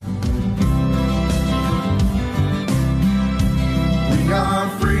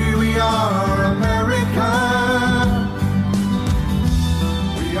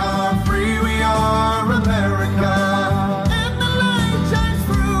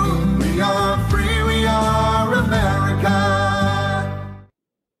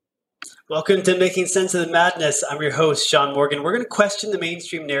Welcome to Making Sense of the Madness. I'm your host, Sean Morgan. We're going to question the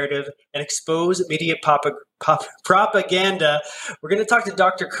mainstream narrative and expose media propaganda. We're going to talk to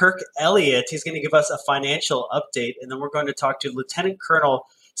Dr. Kirk Elliott. He's going to give us a financial update, and then we're going to talk to Lieutenant Colonel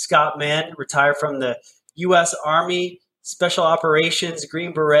Scott Mann, retired from the U.S. Army Special Operations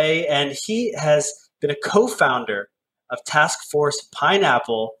Green Beret, and he has been a co-founder of Task Force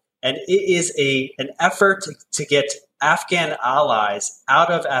Pineapple, and it is an effort to get Afghan allies out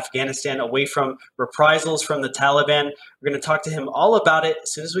of Afghanistan, away from reprisals from the Taliban. We're going to talk to him all about it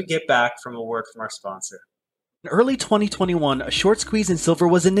as soon as we get back from a word from our sponsor. In early 2021, a short squeeze in silver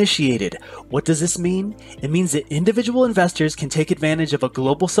was initiated. What does this mean? It means that individual investors can take advantage of a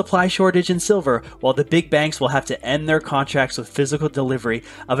global supply shortage in silver, while the big banks will have to end their contracts with physical delivery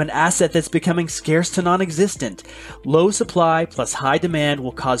of an asset that's becoming scarce to non-existent. Low supply plus high demand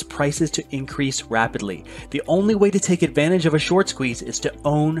will cause prices to increase rapidly. The only way to take advantage of a short squeeze is to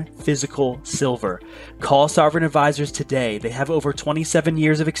own physical silver. Call Sovereign Advisors today. They have over 27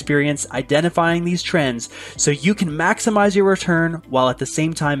 years of experience identifying these trends, so you can maximize your return while at the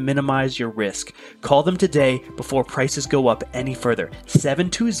same time minimize your risk. Call them today before prices go up any further.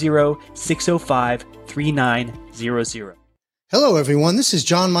 720-605-3900. Hello, everyone. This is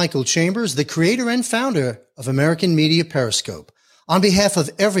John Michael Chambers, the creator and founder of American Media Periscope. On behalf of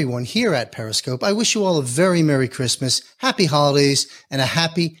everyone here at Periscope, I wish you all a very Merry Christmas, Happy Holidays, and a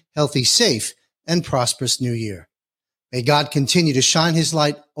happy, healthy, safe, and prosperous New Year. May God continue to shine his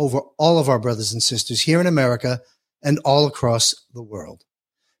light over all of our brothers and sisters here in America and all across the world.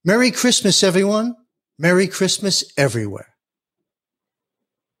 Merry Christmas, everyone. Merry Christmas everywhere.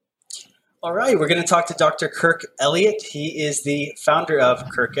 All right, we're going to talk to Dr. Kirk Elliott. He is the founder of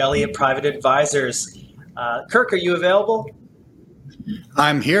Kirk Elliott Private Advisors. Kirk, are you available?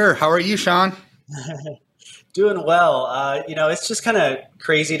 I'm here. How are you, Sean? Doing well. It's just kind of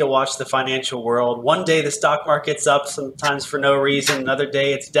crazy to watch the financial world. One day the stock market's up, sometimes for no reason. Another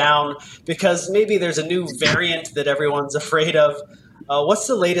day it's down because maybe there's a new variant that everyone's afraid of. What's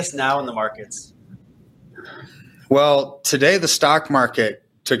the latest now in the markets? Well, today the stock market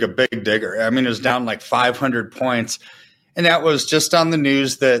took a big digger. I mean, it was down like 500 points. And that was just on the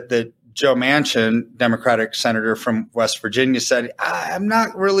news that Joe Manchin, Democratic senator from West Virginia, said, I'm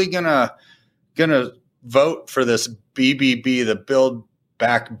not really gonna vote for this BBB, the Build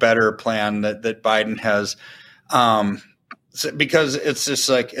Back Better plan that Biden has, because it's just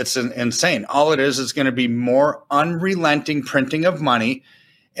like, it's insane. All it is going to be more unrelenting printing of money.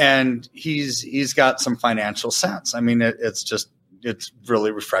 And he's got some financial sense. I mean, it's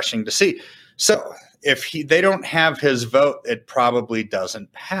really refreshing to see. So if they don't have his vote, it probably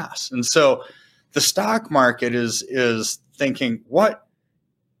doesn't pass. And so the stock market is thinking, what?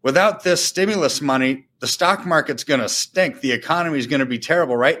 Without this stimulus money, the stock market's going to stink. The economy is going to be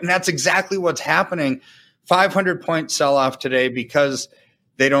terrible, right? And that's exactly what's happening. 500-point sell-off today because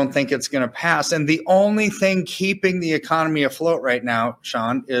they don't think it's going to pass. And the only thing keeping the economy afloat right now,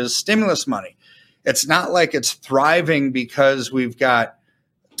 Sean, is stimulus money. It's not like it's thriving because we've got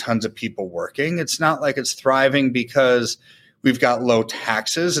tons of people working. It's not like it's thriving because we've got low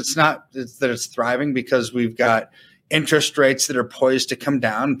taxes. It's not that it's thriving because we've got interest rates that are poised to come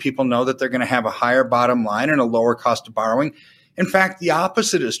down. People know that they're going to have a higher bottom line and a lower cost of borrowing. In fact, the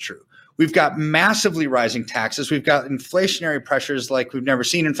opposite is true. We've got massively rising taxes. We've got inflationary pressures like we've never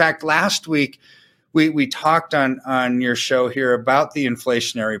seen. In fact, last week, we talked on your show here about the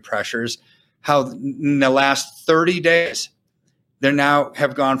inflationary pressures, how in the last 30 days, they now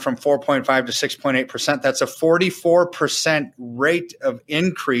have gone from 4.5 to 6.8%. That's a 44% rate of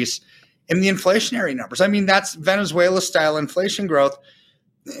increase in the inflationary numbers. I mean, that's Venezuela-style inflation growth.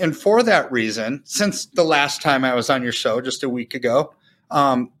 And for that reason, since the last time I was on your show just a week ago,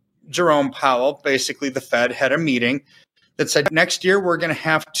 Jerome Powell, basically the Fed, had a meeting that said next year we're going to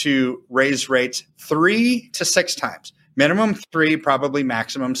have to raise rates 3 to 6 times. Minimum 3, probably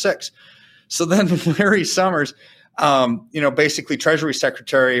maximum 6. So then Larry Summers, basically Treasury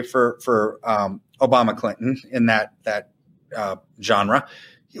Secretary for Obama Clinton in that genre,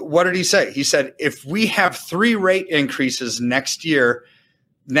 what did he say? He said, if we have 3 rate increases next year,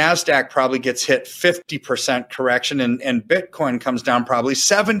 NASDAQ probably gets hit 50% correction and Bitcoin comes down probably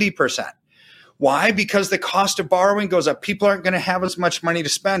 70%. Why? Because the cost of borrowing goes up. People aren't going to have as much money to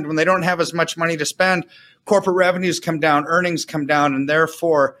spend. When they don't have as much money to spend, corporate revenues come down, earnings come down, and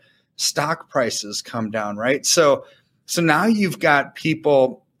therefore stock prices come down, right? So now you've got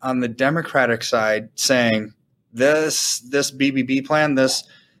people on the Democratic side saying this BBB plan, the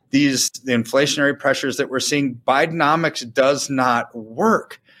inflationary pressures that we're seeing, Bidenomics does not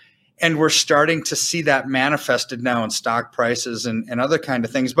work. And we're starting to see that manifested now in stock prices and other kind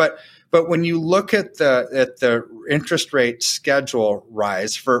of things. But But when you look at the interest rate schedule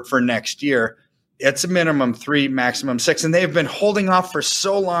rise for next year, it's a minimum 3, maximum 6. And they've been holding off for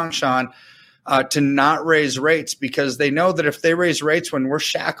so long, Sean, to not raise rates because they know that if they raise rates when we're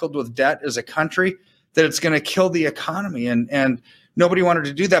shackled with debt as a country, that it's going to kill the economy. And nobody wanted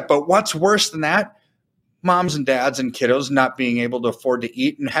to do that. But what's worse than that? Moms and dads and kiddos not being able to afford to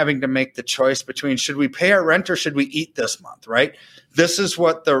eat and having to make the choice between should we pay our rent or should we eat this month, right? This is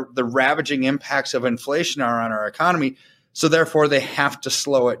what the ravaging impacts of inflation are on our economy. So therefore, they have to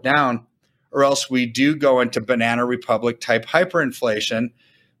slow it down or else we do go into Banana Republic type hyperinflation,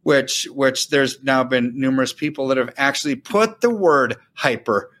 which there's now been numerous people that have actually put the word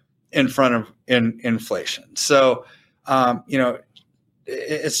hyper in front of inflation. So,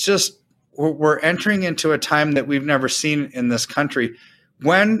 it's just, we're entering into a time that we've never seen in this country.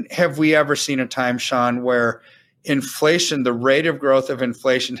 When have we ever seen a time, Sean, where inflation, the rate of growth of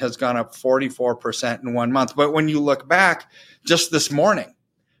inflation has gone up 44% in 1 month? But when you look back just this morning,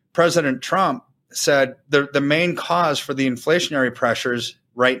 President Trump said the main cause for the inflationary pressures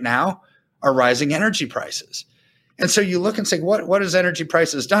right now are rising energy prices. And so you look and say, what has energy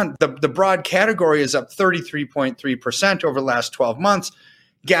prices done? The broad category is up 33.3% over the last 12 months.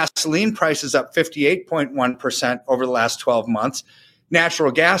 Gasoline prices up 58.1% over the last 12 months.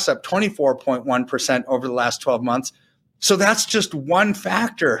 Natural gas up 24.1% over the last 12 months. So that's just one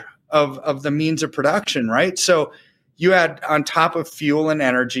factor of the means of production, right? So you add on top of fuel and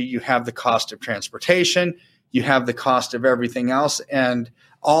energy, you have the cost of transportation, you have the cost of everything else, and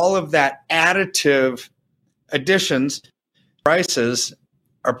all of that additive additions, prices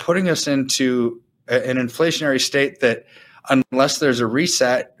are putting us into an inflationary state that unless there's a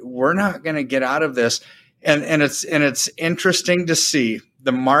reset, we're not going to get out of this. And it's interesting to see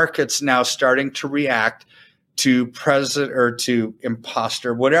the markets now starting to react to president or to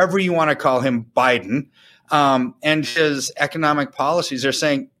imposter, whatever you want to call him, Biden, and his economic policies. They're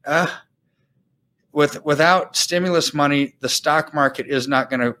saying, without stimulus money, the stock market is not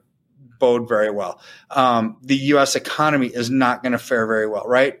going to bode very well. The U.S. economy is not going to fare very well,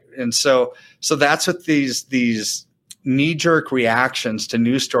 right? And so that's what these knee-jerk reactions to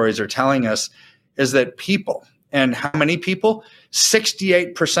news stories are telling us, is that people, and how many people?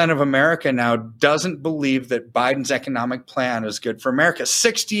 68% of America now doesn't believe that Biden's economic plan is good for America.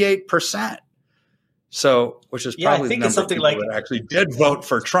 68%. So, which is probably the number of people that actually did vote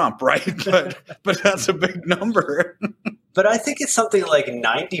for Trump, right? But that's a big number. But I think it's something like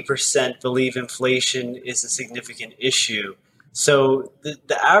 90% believe inflation is a significant issue. So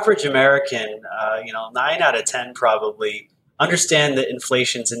the average American, 9 out of 10 probably understand that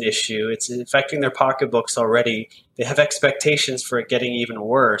inflation's an issue. It's affecting their pocketbooks already. They have expectations for it getting even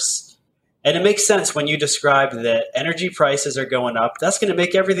worse. And it makes sense when you describe that energy prices are going up. That's going to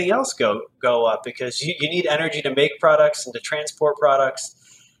make everything else go up because you need energy to make products and to transport products.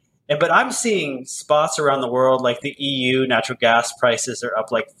 But I'm seeing spots around the world like the EU, natural gas prices are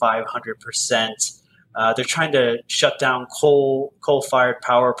up like 500%. They're trying to shut down coal-fired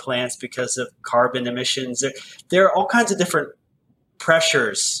power plants because of carbon emissions. There are all kinds of different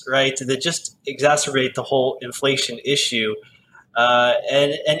pressures, right, that just exacerbate the whole inflation issue.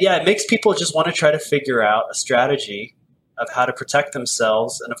 It makes people just want to try to figure out a strategy of how to protect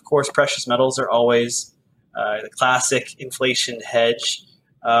themselves. And of course, precious metals are always the classic inflation hedge.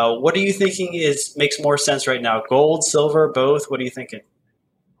 What are you thinking makes more sense right now? Gold, silver, both? What are you thinking?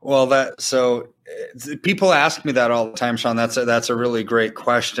 Well, people ask me that all the time, Sean. That's a really great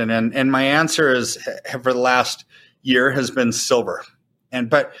question, and my answer is for the last year has been silver.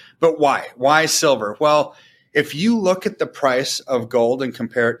 But why? Why silver? Well, if you look at the price of gold and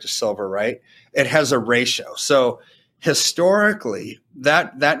compare it to silver, right, it has a ratio. So historically,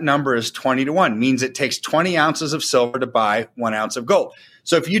 that number is 20-1, means it takes 20 ounces of silver to buy 1 ounce of gold.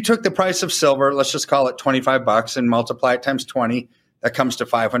 So if you took the price of silver, let's just call it $25, and multiply it times 20. That comes to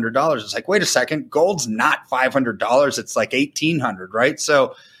 $500. It's like, wait a second, gold's not $500. It's like $1,800, right?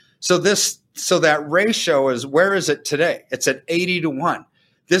 So that ratio is, where is it today? It's at 80-1.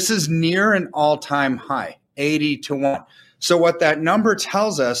 This is near an all-time high, 80-1. So what that number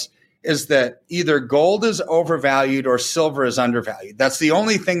tells us is that either gold is overvalued or silver is undervalued. That's the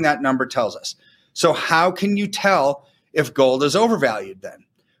only thing that number tells us. So how can you tell if gold is overvalued then?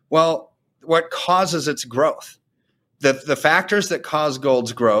 Well, what causes its growth? The factors that cause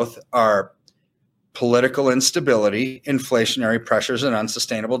gold's growth are political instability, inflationary pressures, and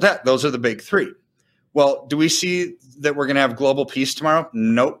unsustainable debt. Those are the big three. Well, do we see that we're going to have global peace tomorrow?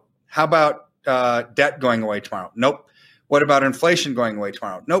 Nope. How about debt going away tomorrow? Nope. What about inflation going away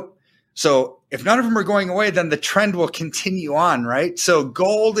tomorrow? Nope. So if none of them are going away, then the trend will continue on, right? So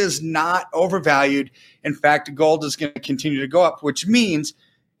gold is not overvalued. In fact, gold is going to continue to go up, which means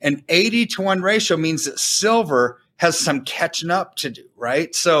an 80-to-1 ratio means that silver has some catching up to do,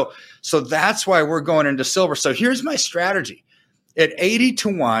 right? So that's why we're going into silver. So here's my strategy. At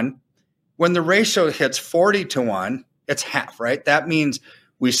 80-to-1, when the ratio hits 40-to-1, it's half, right? That means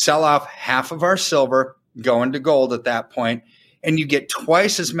we sell off half of our silver, go into gold at that point, and you get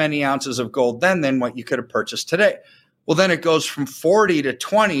twice as many ounces of gold then than what you could have purchased today. Well, then it goes from 40 to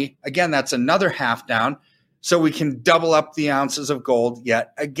 20. Again, that's another half down. So we can double up the ounces of gold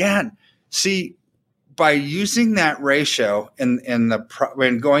yet again. See, by using that ratio and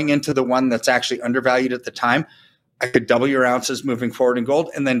going into the one that's actually undervalued at the time, I could double your ounces moving forward in gold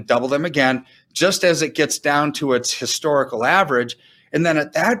and then double them again, just as it gets down to its historical average. And then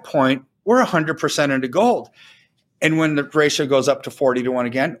at that point, we're 100% into gold. And when the ratio goes up to 40-to-1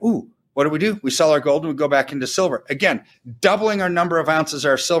 again, what do? We sell our gold and we go back into silver. Again, doubling our number of ounces of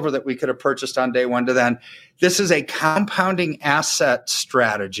our silver that we could have purchased on day one to then. This is a compounding asset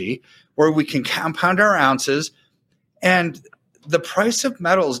strategy where we can compound our ounces, and the price of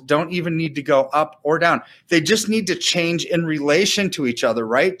metals don't even need to go up or down. They just need to change in relation to each other,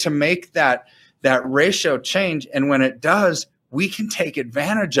 right? To make that ratio change. And when it does, we can take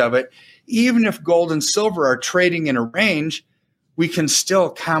advantage of it. Even if gold and silver are trading in a range, we can still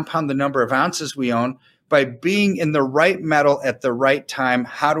compound the number of ounces we own by being in the right metal at the right time.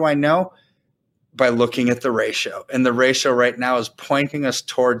 How do I know? By looking at the ratio. And the ratio right now is pointing us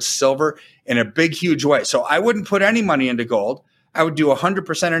towards silver in a big, huge way. So I wouldn't put any money into gold. I would do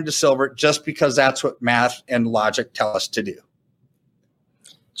 100% into silver just because that's what math and logic tell us to do.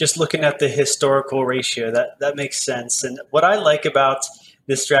 Just looking at the historical ratio, that makes sense. And what I like about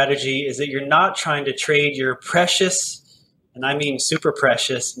this strategy is that you're not trying to trade your precious, and I mean super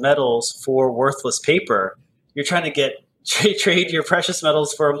precious, metals for worthless paper. You're trying to trade your precious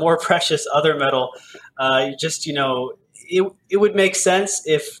metals for a more precious other metal. It would make sense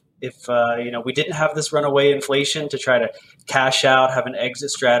if we didn't have this runaway inflation to try to cash out, have an exit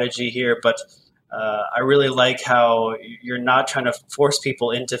strategy here. But I really like how you're not trying to force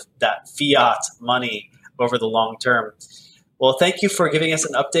people into that fiat money over the long term. Well, thank you for giving us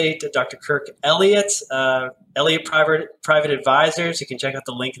an update, Dr. Kirk Elliott, Elliott Private Advisors. You can check out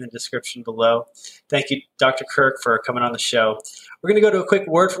the link in the description below. Thank you, Dr. Kirk, for coming on the show. We're going to go to a quick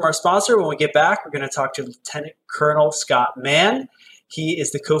word from our sponsor. When we get back, we're going to talk to Lieutenant Colonel Scott Mann. He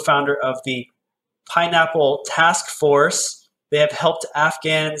is the co-founder of the Pineapple Task Force. They have helped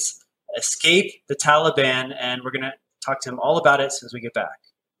Afghans escape the Taliban, and we're going to talk to him all about it as soon as we get back.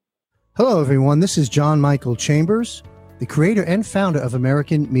 Hello, everyone. This is John Michael Chambers, the creator and founder of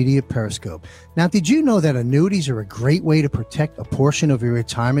American Media Periscope. Now, did you know that annuities are a great way to protect a portion of your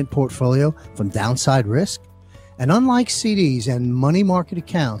retirement portfolio from downside risk? And unlike CDs and money market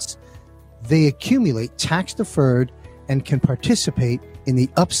accounts, they accumulate tax-deferred and can participate in the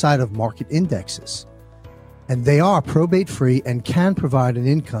upside of market indexes. And they are probate-free and can provide an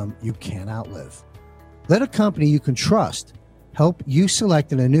income you can't outlive. Let a company you can trust help you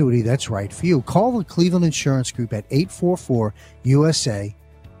select an annuity that's right for you. Call the Cleveland Insurance Group at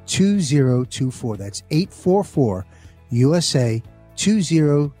 844-USA-2024. That's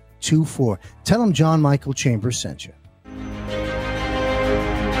 844-USA-2024. Tell them John Michael Chambers sent you.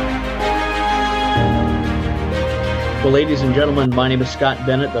 Well, ladies and gentlemen, my name is Scott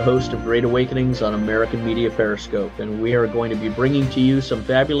Bennett, the host of Great Awakenings on American Media Periscope, and we are going to be bringing to you some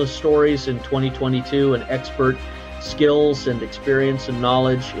fabulous stories in 2022 and expert skills and experience and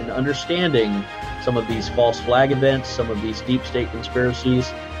knowledge in understanding some of these false flag events, some of these deep state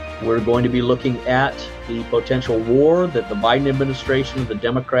conspiracies. We're going to be looking at the potential war that the Biden administration and the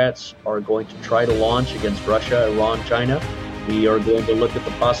Democrats are going to try to launch against Russia, Iran, China. We are going to look at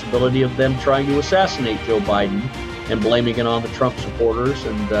the possibility of them trying to assassinate Joe Biden and blaming it on the Trump supporters.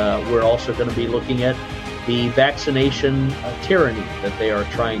 And we're also going to be looking at the vaccination tyranny that they are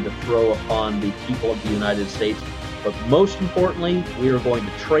trying to throw upon the people of the United States. But most importantly, we are going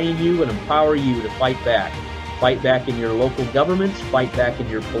to train you and empower you to fight back. Fight back in your local governments, fight back in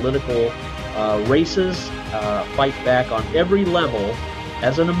your political races, fight back on every level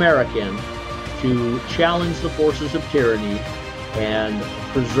as an American to challenge the forces of tyranny and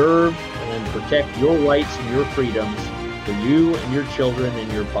preserve and protect your rights and your freedoms for you and your children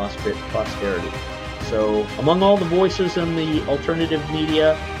and your posterity. So among all the voices in the alternative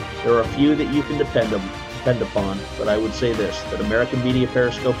media, there are a few that you can depend upon. But I would say this, that American Media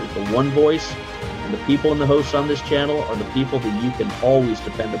Periscope is the one voice, and the people and the hosts on this channel are the people that you can always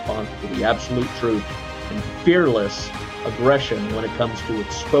depend upon for the absolute truth and fearless aggression when it comes to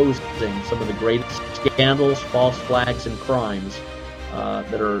exposing some of the greatest scandals, false flags, and crimes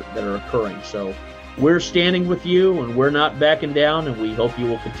that are occurring. So we're standing with you, and we're not backing down, and we hope you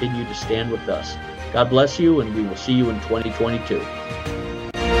will continue to stand with us. God bless you, and we will see you in 2022.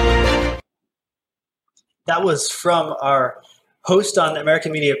 That was from our host on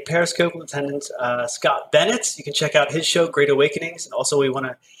American Media Periscope, Lieutenant Scott Bennett. You can check out his show, Great Awakenings. And also we want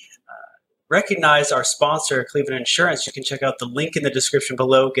to recognize our sponsor, Cleveland Insurance. You can check out the link in the description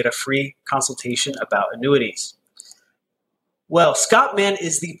below, get a free consultation about annuities. Well, Scott Mann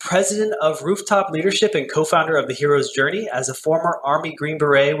is the president of Rooftop Leadership and co-founder of The Hero's Journey. As a former Army Green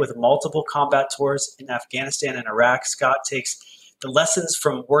Beret with multiple combat tours in Afghanistan and Iraq, Scott takes the lessons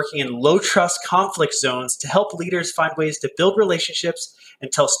from working in low-trust conflict zones to help leaders find ways to build relationships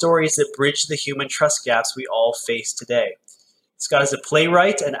and tell stories that bridge the human trust gaps we all face today. Scott is a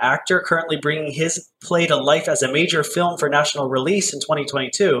playwright and actor, currently bringing his play to life as a major film for national release in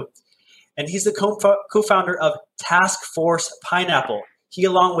 2022. And he's the co-founder of Task Force Pineapple. He,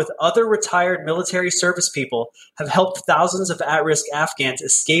 along with other retired military service people, have helped thousands of at-risk Afghans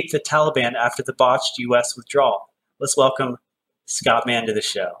escape the Taliban after the botched U.S. withdrawal. Let's welcome Scott Mann to the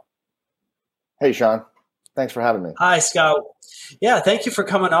show. Hey, Sean. Thanks for having me. Hi, Scott. Yeah, thank you for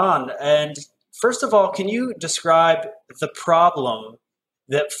coming on. And first of all, can you describe the problem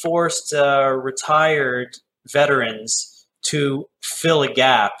that forced retired veterans to fill a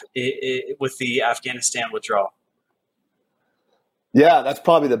gap with the Afghanistan withdrawal? Yeah, that's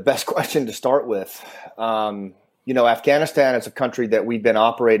probably the best question to start with. Afghanistan is a country that we've been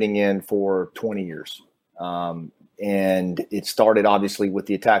operating in for 20 years. And it started obviously with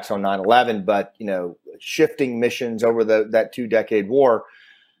the attacks on 9/11, but, shifting missions over that 2-decade war.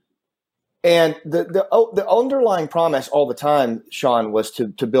 And the underlying promise all the time, Sean, was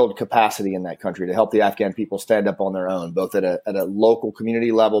to build capacity in that country, to help the Afghan people stand up on their own, both at a local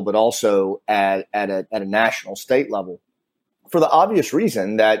community level, but also at a national state level, for the obvious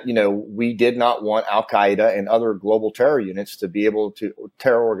reason that, we did not want Al-Qaeda and other global terror units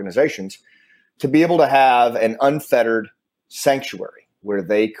terror organizations to be able to have an unfettered sanctuary where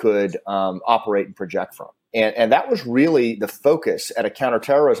they could operate and project from. And that was really the focus at a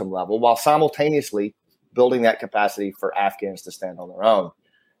counterterrorism level, while simultaneously building that capacity for Afghans to stand on their own.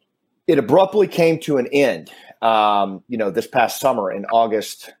 It abruptly came to an end, this past summer in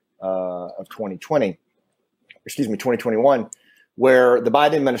August of 2021, where the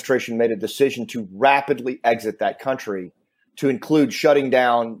Biden administration made a decision to rapidly exit that country, to include shutting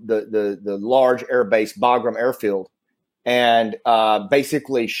down the large air base Bagram airfield, and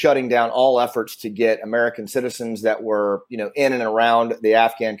basically shutting down all efforts to get American citizens that were, in and around the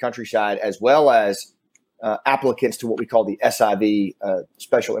Afghan countryside, as well as applicants to what we call the SIV,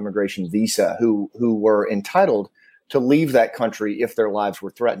 Special Immigration Visa, who were entitled to leave that country if their lives were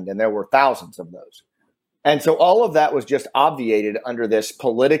threatened. And there were thousands of those. And so all of that was just obviated under this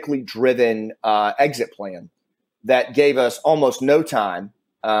politically driven exit plan that gave us almost no time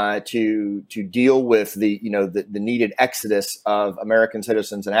to deal with the needed exodus of American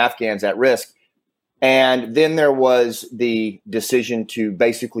citizens and Afghans at risk. And then there was the decision to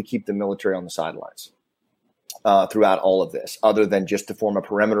basically keep the military on the sidelines throughout all of this, other than just to form a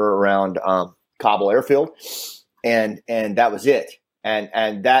perimeter around Kabul airfield. And that was it.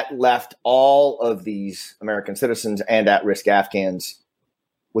 And that left all of these American citizens and at-risk Afghans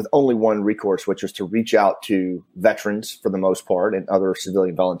with only one recourse, which was to reach out to veterans for the most part and other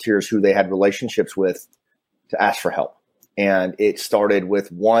civilian volunteers who they had relationships with to ask for help. And it started with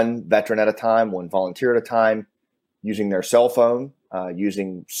one veteran at a time, one volunteer at a time, using their cell phone,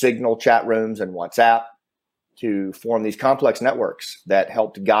 using Signal chat rooms and WhatsApp to form these complex networks that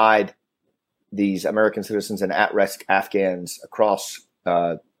helped guide these American citizens and at-risk Afghans across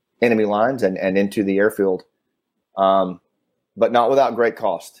enemy lines and into the airfield. But not without great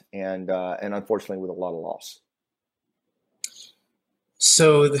cost and unfortunately with a lot of loss.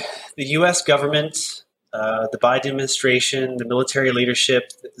 So the U.S. government, the Biden administration, the military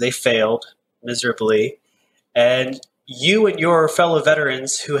leadership, they failed miserably. And you and your fellow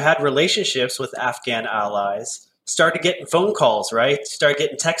veterans who had relationships with Afghan allies started getting phone calls, right? Started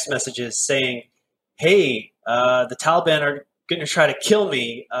getting text messages saying, hey, the Taliban are going to try to kill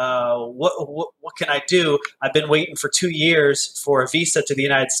me. What can I do? I've been waiting for 2 years for a visa to the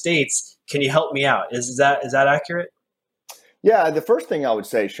United States. Can you help me out? Is that accurate? Yeah, the first thing I would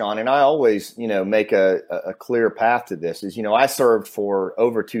say, Sean, and I always, make a clear path to this is, I served for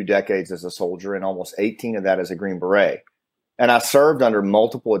over 2 decades as a soldier and almost 18 of that as a Green Beret. And I served under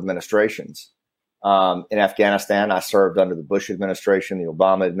multiple administrations. In Afghanistan, I served under the Bush administration, the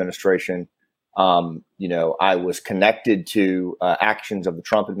Obama administration. I was connected to actions of the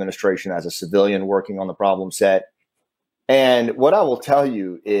Trump administration as a civilian working on the problem set. And what I will tell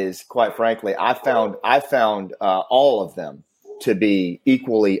you is, quite frankly, I found all of them to be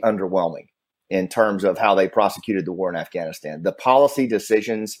equally underwhelming in terms of how they prosecuted the war in Afghanistan. The policy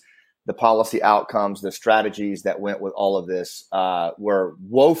decisions, the policy outcomes, the strategies that went with all of this were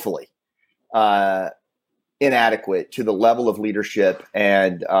woefully inadequate to the level of leadership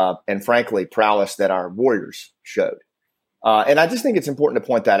and frankly prowess that our warriors showed. And I just think it's important to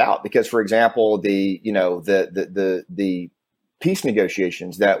point that out because, for example, the peace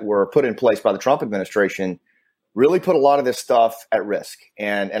negotiations that were put in place by the Trump administration really put a lot of this stuff at risk.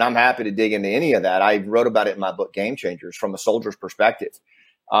 And I'm happy to dig into any of that. I wrote about it in my book, Game Changers, from a soldier's perspective.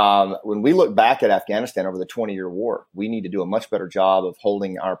 When we look back at Afghanistan over the 20-year war, we need to do a much better job of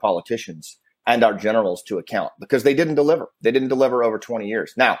holding our politicians and our generals to account because they didn't deliver. They didn't deliver over 20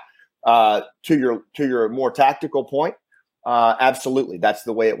 years. Now, to your more tactical point, absolutely, that's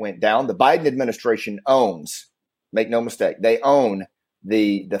the way it went down. The Biden administration owns, make no mistake, they own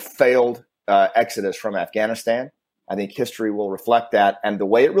the failed exodus from Afghanistan. I think history will reflect that. And the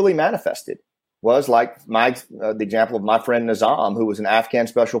way it really manifested was like the example of my friend Nizam, who was an Afghan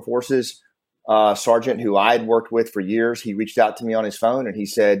Special Forces sergeant who I had worked with for years. He reached out to me on his phone and he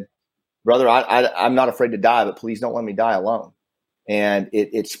said, "Brother, I'm not afraid to die, but please don't let me die alone." And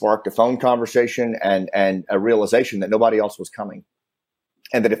it sparked a phone conversation and a realization that nobody else was coming.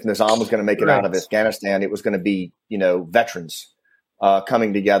 And that if Nizam was going to make it out of Afghanistan, it was going to be, veterans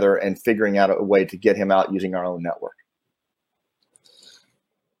coming together and figuring out a way to get him out using our own network.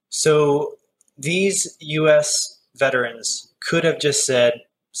 So these U.S. veterans could have just said,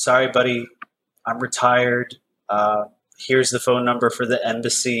 "Sorry, buddy, I'm retired. Here's the phone number for the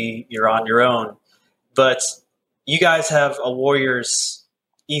embassy. You're on your own." But you guys have a warrior's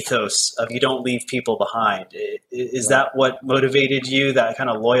ethos of you don't leave people behind. Is that what motivated you, that kind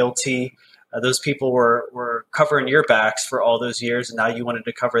of loyalty? Those people were covering your backs for all those years, and now you wanted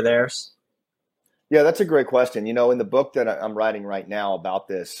to cover theirs? Yeah, that's a great question. In the book that I'm writing right now about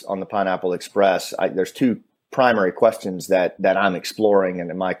this on the Pineapple Express, there's two primary questions that I'm exploring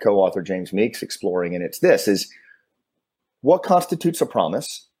and my co-author James Meeks exploring. And it's this, is what constitutes a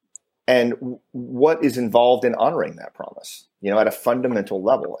promise and what is involved in honoring that promise, at a fundamental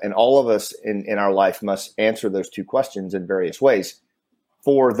level. And all of us in our life must answer those two questions in various ways.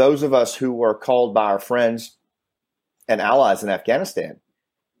 For those of us who were called by our friends and allies in Afghanistan,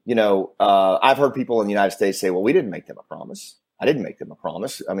 I've heard people in the United States say, "Well, we didn't make them a promise. I didn't make them a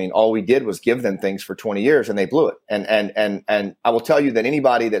promise. I mean, all we did was give them things for 20 years and they blew it." And I will tell you that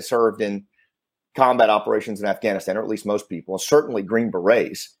anybody that served in combat operations in Afghanistan, or at least most people, and certainly Green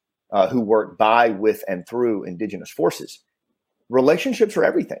Berets who work by, with, and through indigenous forces, relationships are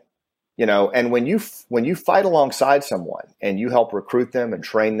everything. And when you fight alongside someone and you help recruit them and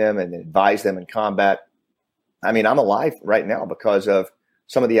train them and advise them in combat, I mean, I'm alive right now because of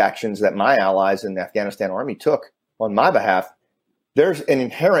some of the actions that my allies in the Afghanistan Army took on my behalf. There's an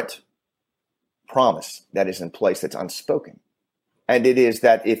inherent promise that is in place that's unspoken. And it is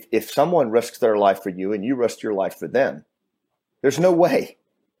that if someone risks their life for you and you risk your life for them, there's no way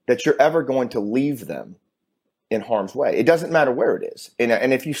that you're ever going to leave them in harm's way. It doesn't matter where it is.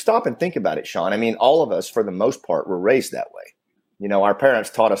 And if you stop and think about it, Sean, I mean, all of us, for the most part, were raised that way. Our parents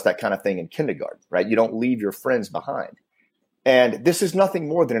taught us that kind of thing in kindergarten, right? You don't leave your friends behind. And this is nothing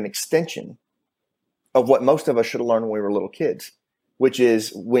more than an extension of what most of us should have learned when we were little kids, which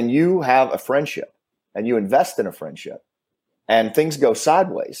is when you have a friendship and you invest in a friendship and things go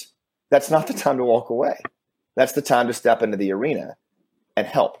sideways, that's not the time to walk away. That's the time to step into the arena and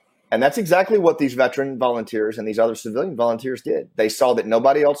help. And that's exactly what these veteran volunteers and these other civilian volunteers did. They saw that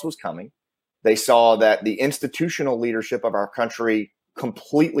nobody else was coming. They saw that the institutional leadership of our country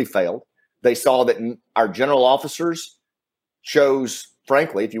completely failed. They saw that our general officers chose,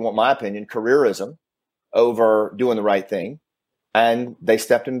 frankly, if you want my opinion, careerism over doing the right thing. And they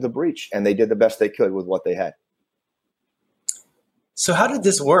stepped into the breach and they did the best they could with what they had. So how did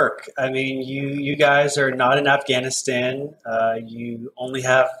this work? I mean, you guys are not in Afghanistan. You only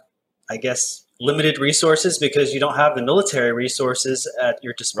have, I guess, limited resources because you don't have the military resources at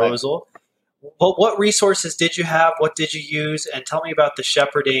your disposal. Right. But what resources did you have? What did you use? And tell me about the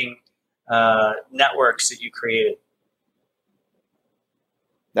shepherding networks that you created.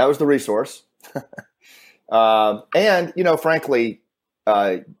 That was the resource. And, frankly,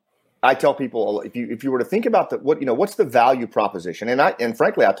 I tell people, if you were to think about what's the value proposition? And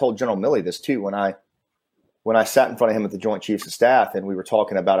frankly, I told General Milley this too when I sat in front of him at the Joint Chiefs of Staff and we were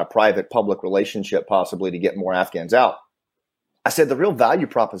talking about a private public relationship possibly to get more Afghans out. I said the real value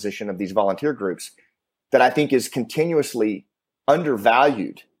proposition of these volunteer groups that I think is continuously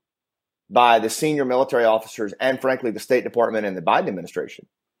undervalued by the senior military officers and, frankly, the State Department and the Biden administration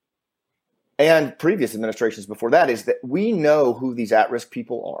and previous administrations before that is that we know who these at-risk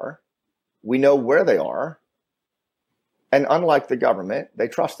people are. We know where they are. And unlike the government, they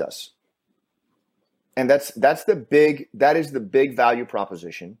trust us. And that is the big value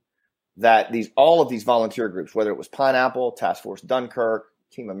proposition that all of these volunteer groups, whether it was Pineapple, Task Force Dunkirk,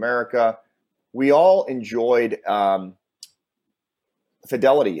 Team America, we all enjoyed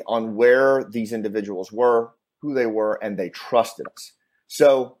fidelity on where these individuals were, who they were, and they trusted us.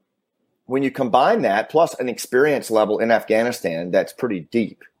 So when you combine that plus an experience level in Afghanistan that's pretty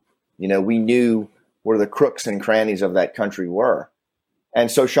deep, we knew where the crooks and crannies of that country were. And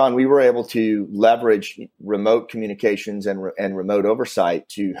so, Sean, we were able to leverage remote communications and remote oversight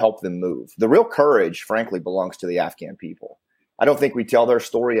to help them move. The real courage, frankly, belongs to the Afghan people. I don't think we tell their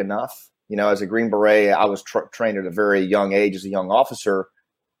story enough. As a Green Beret, I was trained at a very young age as a young officer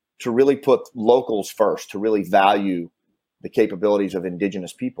to really put locals first, to really value the capabilities of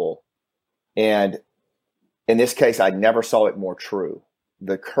indigenous people. And in this case, I never saw it more true.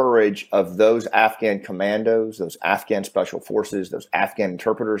 The courage of those Afghan commandos, those Afghan special forces, those Afghan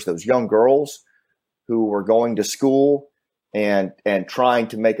interpreters, those young girls who were going to school and trying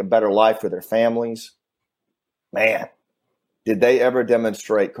to make a better life for their families. Man, did they ever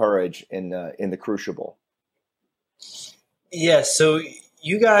demonstrate courage in the Crucible? Yeah, so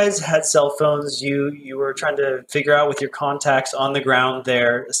you guys had cell phones. You were trying to figure out with your contacts on the ground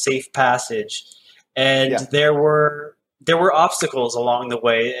there a safe passage. And there were obstacles along the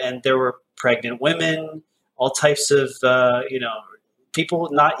way, and there were pregnant women, all types of, people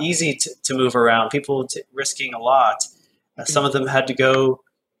not easy to move around, people risking a lot. Some of them had to go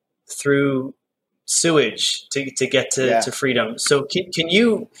through sewage to get to freedom. So can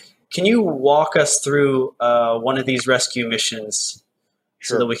you walk us through one of these rescue missions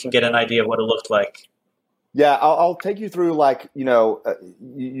so that we can get an idea of what it looked like? Yeah, I'll take you through,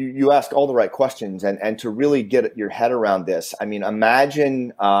 you asked all the right questions, and to really get your head around this. I mean,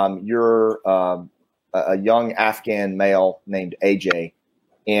 imagine you're a young Afghan male named AJ,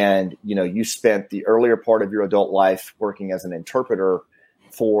 and, you spent the earlier part of your adult life working as an interpreter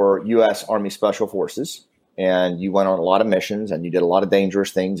for U.S. Army Special Forces, and you went on a lot of missions, and you did a lot of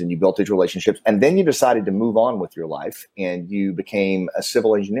dangerous things, and you built these relationships, and then you decided to move on with your life, and you became a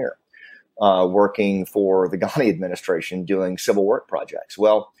civil engineer. Working for the Ghani administration doing civil work projects.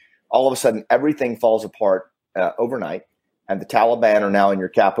 Well, all of a sudden, everything falls apart overnight, and the Taliban are now in your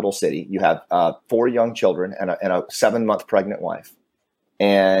capital city. You have 4 young children and a 7-month pregnant wife.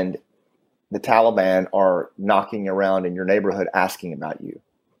 And the Taliban are knocking around in your neighborhood asking about you.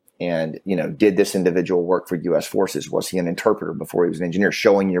 And, did this individual work for U.S. forces? Was he an interpreter before he was an engineer?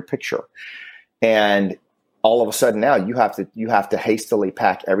 Showing your picture. And all of a sudden now you have to hastily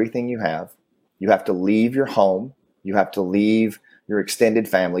pack everything you have. You have to leave your home. You have to leave your extended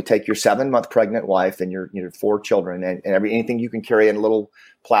family, take your 7-month pregnant wife and your 4 children and anything you can carry in little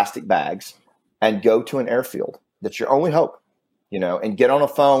plastic bags and go to an airfield. That's your only hope, and get on a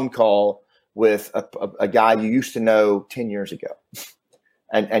phone call with a guy you used to know 10 years ago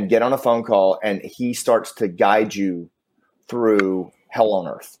and get on a phone call, and he starts to guide you through hell on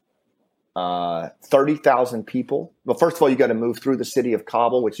earth. 30,000 people. Well, first of all, you got to move through the city of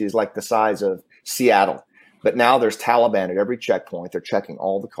Kabul, which is like the size of Seattle. But now there's Taliban at every checkpoint. They're checking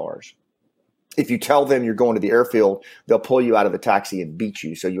all the cars. If you tell them you're going to the airfield, they'll pull you out of the taxi and beat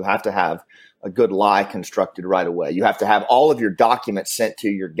you. So you have to have a good lie constructed right away. You have to have all of your documents sent to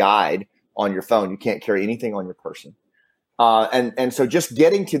your guide on your phone. You can't carry anything on your person. And so just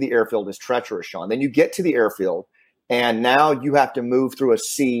getting to the airfield is treacherous, Sean. Then you get to the airfield, and now you have to move through a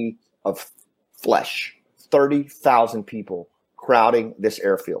sea of flesh, 30,000 people crowding this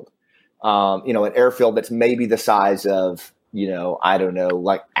airfield. An airfield that's maybe the size of, I don't know,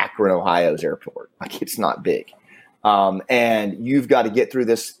 like Akron, Ohio's airport. Like, it's not big. And you've got to get through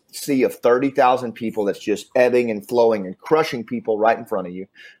this sea of 30,000 people that's just ebbing and flowing and crushing people right in front of you.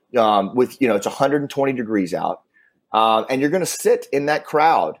 It's 120 degrees out. And you're going to sit in that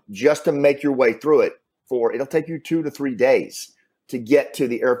crowd just to make your way through it it'll take you 2 to 3 days to get to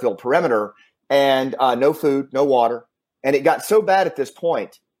the airfield perimeter, and no food, no water. And it got so bad at this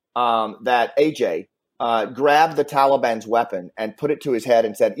point that AJ grabbed the Taliban's weapon and put it to his head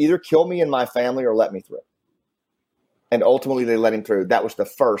and said, either kill me and my family or let me through. And ultimately they let him through. That was the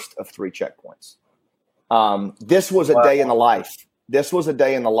first of 3 checkpoints. This was a day in the life. This was a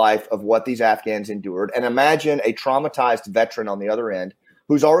day in the life of what these Afghans endured. And imagine a traumatized veteran on the other end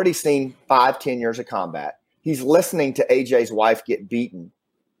who's already seen 5-10 years of combat. He's listening to AJ's wife get beaten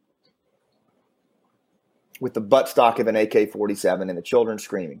with the buttstock of an AK-47 and the children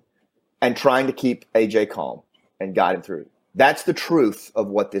screaming, and trying to keep AJ calm and guide him through. That's the truth of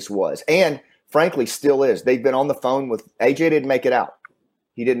what this was. And frankly, still is. They've been on the phone with AJ. Didn't make it out.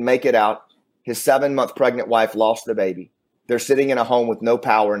 He didn't make it out. His 7-month pregnant wife lost the baby. They're sitting in a home with no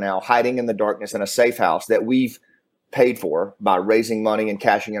power now, hiding in the darkness in a safe house that we've paid for by raising money and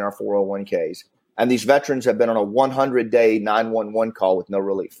cashing in our 401ks. And these veterans have been on a 100-day 911 call with no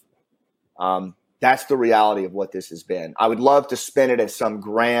relief. That's the reality of what this has been. I would love to spin it as some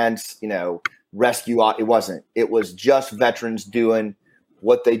grand, rescue. It wasn't. It was just veterans doing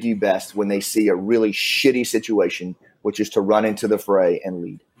what they do best when they see a really shitty situation, which is to run into the fray and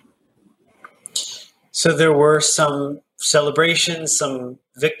lead. So there were some celebrations, some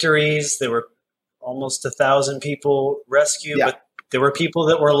victories. There were almost 1,000 people rescued, but there were people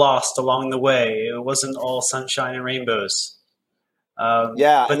that were lost along the way. It wasn't all sunshine and rainbows.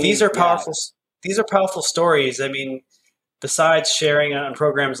 These are powerful. These are powerful stories. I mean, besides sharing on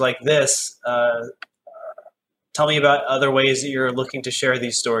programs like this, tell me about other ways that you're looking to share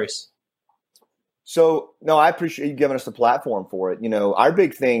these stories. So, no, I appreciate you giving us the platform for it. Our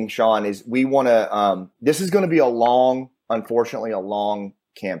big thing, Sean, is we want to this is going to be unfortunately, a long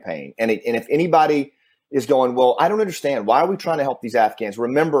campaign. And if anybody is going, well, I don't understand. Why are we trying to help these Afghans?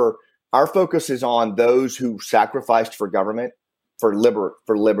 Remember, our focus is on those who sacrificed for government, for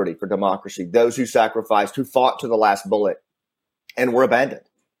liberty, for democracy, those who sacrificed, who fought to the last bullet and were abandoned.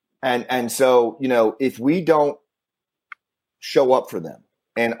 And so, if we don't show up for them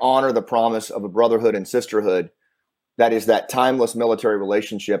and honor the promise of a brotherhood and sisterhood, that is that timeless military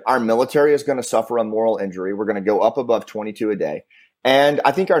relationship, our military is going to suffer a moral injury. We're going to go up above 22 a day. And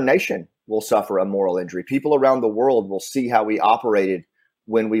I think our nation will suffer a moral injury. People around the world will see how we operated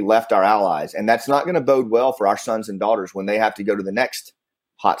when we left our allies. And that's not going to bode well for our sons and daughters when they have to go to the next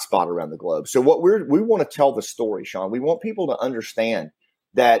hot spot around the globe. So we want to tell the story, Sean. We want people to understand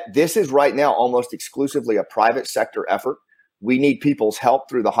that this is right now almost exclusively a private sector effort. We need people's help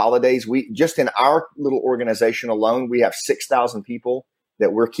through the holidays. We just in our little organization alone, we have 6,000 people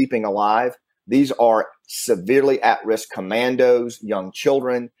that we're keeping alive. These are severely at-risk commandos, young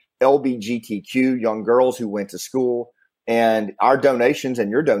children, LGBTQ, young girls who went to school. And our donations and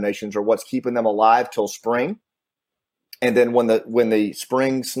your donations are what's keeping them alive till spring. And then when the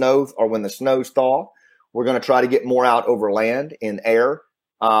spring snows or when the snows thaw, we're going to try to get more out over land, in air.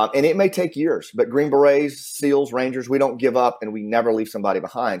 And it may take years, but Green Berets, SEALs, Rangers, we don't give up and we never leave somebody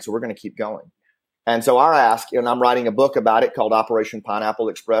behind. So we're going to keep going. And so our ask, and I'm writing a book about it called Operation Pineapple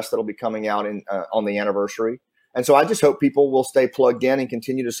Express that'll be coming out on the anniversary. And so I just hope people will stay plugged in and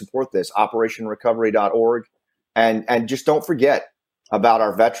continue to support this, operationrecovery.org. And just don't forget about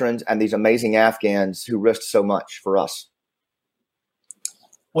our veterans and these amazing Afghans who risked so much for us.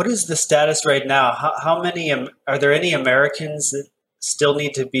 What is the status right now? How many are there? Any Americans that still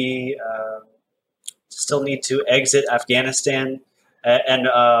need to exit Afghanistan? And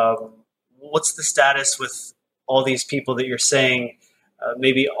what's the status with all these people that you're saying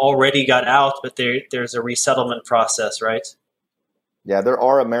maybe already got out, but there's a resettlement process, right? Yeah, there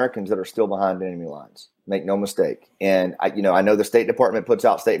are Americans that are still behind enemy lines. Make no mistake. And I know the State Department puts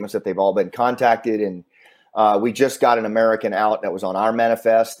out statements that they've all been contacted, and we just got an American out that was on our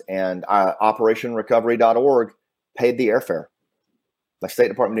manifest, and operationrecovery.org paid the airfare. The State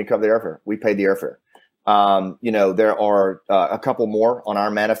Department didn't cover the airfare. We paid the airfare. There are a couple more on our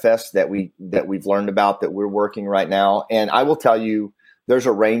manifest that we've learned about that we're working right now. And I will tell you, there's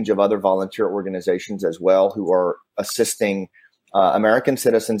a range of other volunteer organizations as well who are assisting American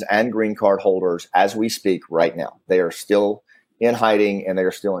citizens and green card holders as we speak right now. They are still in hiding and they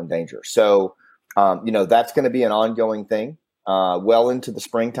are still in danger. So, that's going to be an ongoing thing well into the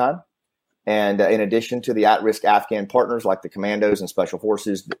springtime. And in addition to the at-risk Afghan partners like the commandos and special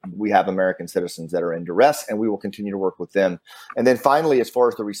forces, we have American citizens that are in duress, and we will continue to work with them. And then finally, as far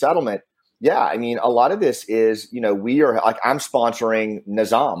as the resettlement, a lot of this is, we are like, I'm sponsoring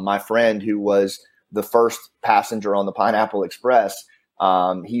Nizam, my friend who was the first passenger on the Pineapple Express.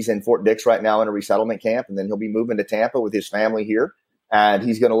 He's in Fort Dix right now in a resettlement camp, and then he'll be moving to Tampa with his family here, and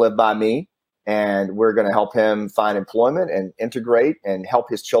he's going to live by me. And we're going to help him find employment and integrate and help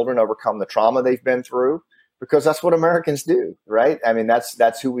his children overcome the trauma they've been through, because that's what Americans do, right? I mean,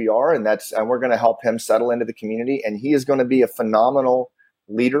 that's who we are, and we're going to help him settle into the community. And he is going to be a phenomenal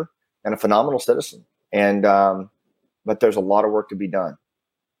leader and a phenomenal citizen. And but there's a lot of work to be done.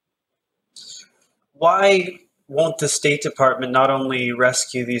 Why won't the State Department not only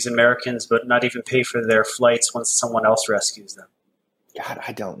rescue these Americans, but not even pay for their flights once someone else rescues them? God,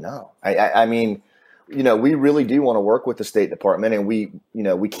 I don't know. I mean, we really do want to work with the State Department, and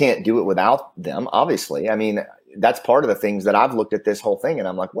we can't do it without them, obviously. I mean, that's part of the things that I've looked at this whole thing, and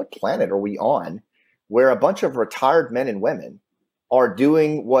I'm like, what planet are we on where a bunch of retired men and women are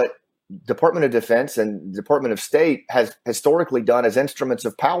doing what Department of Defense and Department of State has historically done as instruments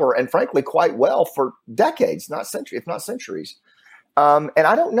of power, and frankly, quite well for decades, not centuries, if not centuries. And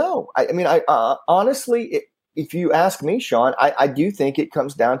I don't know. I honestly, if you ask me, Sean, I do think it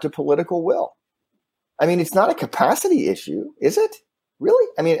comes down to political will. I mean, it's not a capacity issue, is it? Really?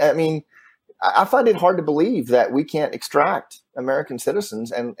 I mean, I find it hard to believe that we can't extract American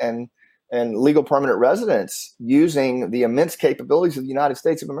citizens and legal permanent residents using the immense capabilities of the United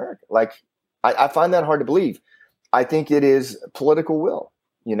States of America. Like, I find that hard to believe. I think it is political will,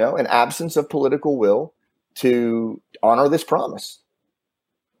 an absence of political will to honor this promise.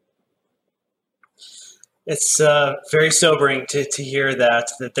 It's very sobering to hear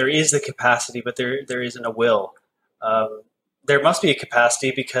that there is the capacity, but there isn't a will. There must be a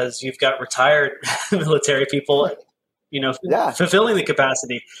capacity because you've got retired military people, fulfilling the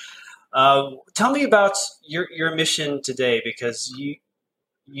capacity. Tell me about your mission today, because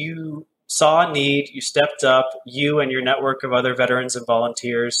you saw a need, you stepped up, you and your network of other veterans and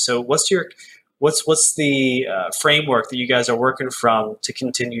volunteers. So what's the framework that you guys are working from to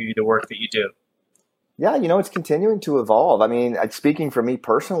continue the work that you do? Yeah, it's continuing to evolve. I mean, speaking for me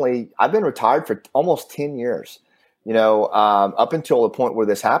personally, I've been retired for almost 10 years. Up until the point where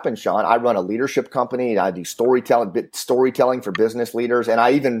this happened, Sean, I run a leadership company. I do storytelling for business leaders. And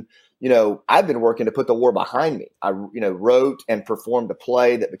I even, I've been working to put the war behind me. I, wrote and performed a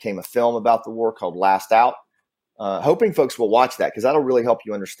play that became a film about the war called Last Out, hoping folks will watch that because that'll really help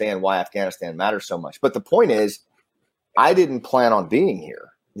you understand why Afghanistan matters so much. But the point is, I didn't plan on being here.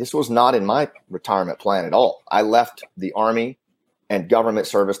 This was not in my retirement plan at all. I left the Army and government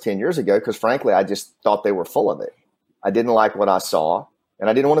service 10 years ago because, frankly, I just thought they were full of it. I didn't like what I saw, and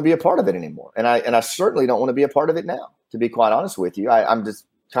I didn't want to be a part of it anymore. And I certainly don't want to be a part of it now, to be quite honest with you. I'm just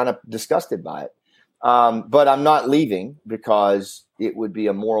kind of disgusted by it. But I'm not leaving because it would be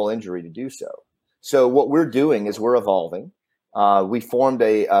a moral injury to do so. So what we're doing is we're evolving. We formed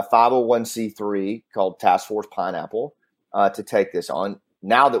a 501c3 called Task Force Pineapple to take this on.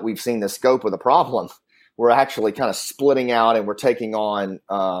 Now that we've seen the scope of the problem, we're actually kind of splitting out and we're taking on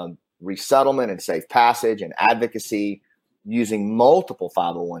resettlement and safe passage and advocacy using multiple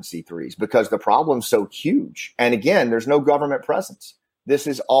 501c3s because the problem's so huge. And again, there's no government presence. This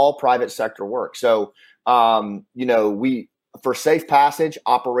is all private sector work. So, we for safe passage,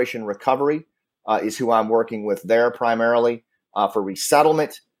 Operation Recovery is who I'm working with there primarily. For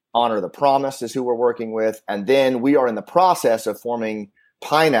resettlement, Honor the Promise is who we're working with. And then we are in the process of forming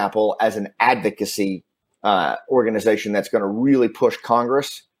Pineapple as an advocacy organization that's going to really push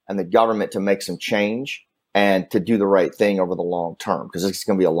Congress and the government to make some change and to do the right thing over the long term, because it's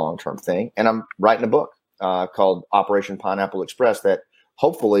going to be a long-term thing. And I'm writing a book called Operation Pineapple Express that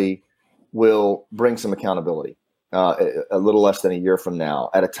hopefully will bring some accountability a little less than a year from now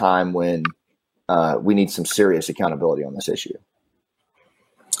at a time when we need some serious accountability on this issue.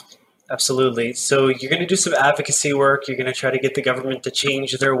 Absolutely. So you're going to do some advocacy work. You're going to try to get the government to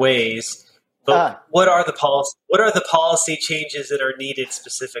change their ways. But what are the policy changes that are needed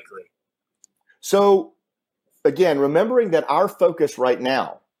specifically? So again, remembering that our focus right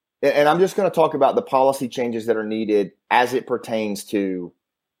now, and I'm just going to talk about the policy changes that are needed as it pertains to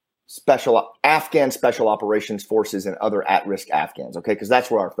Afghan special operations forces and other at-risk Afghans, okay? Because that's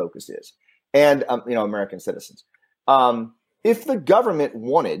where our focus is. And, American citizens. If the government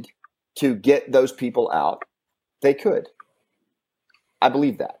wanted to get those people out, they could. I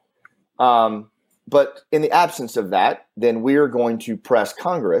believe that. But in the absence of that, then we're going to press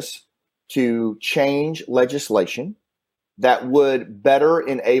Congress to change legislation that would better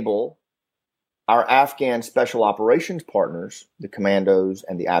enable our Afghan special operations partners, the commandos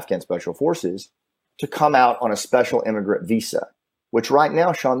and the Afghan special forces, to come out on a special immigrant visa, which right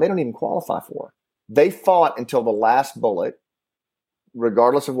now, Sean, they don't even qualify for. They fought until the last bullet,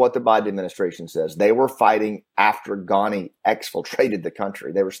 regardless of what the Biden administration says. They were fighting after Ghani exfiltrated the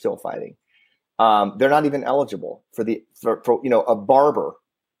country. They were still fighting. They're not even eligible for a barber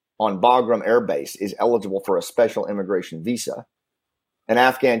on Bagram Air Base is eligible for a special immigration visa. An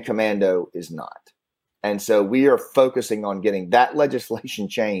Afghan commando is not. And so we are focusing on getting that legislation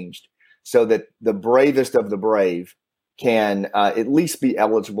changed so that the bravest of the brave can at least be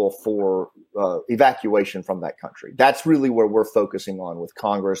eligible for evacuation from that country. That's really where we're focusing on with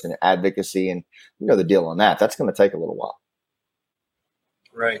Congress and advocacy, and the deal on that. That's going to take a little while.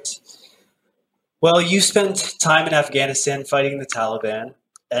 Right. Well, you spent time in Afghanistan fighting the Taliban.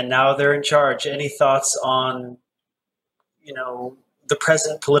 and now they're in charge. Any thoughts on, the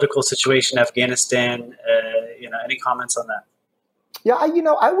present political situation in Afghanistan? Any comments on that? Yeah,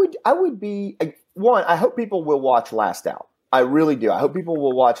 I would be one. I hope people will watch Last Out. I really do. I hope people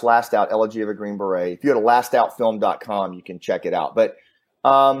will watch Last Out, Elegy of a Green Beret. If you go to lastoutfilm.com, you can check it out. But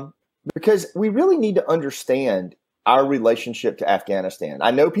because we really need to understand our relationship to Afghanistan.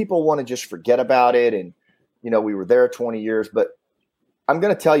 I know people want to just forget about it, and we were there 20 years, but I'm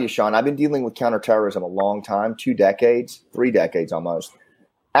going to tell you, Sean, I've been dealing with counterterrorism a long time, 2 decades, 3 decades almost.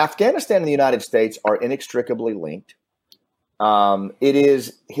 Afghanistan and the United States are inextricably linked. It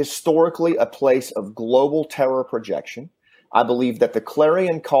is historically a place of global terror projection. I believe that the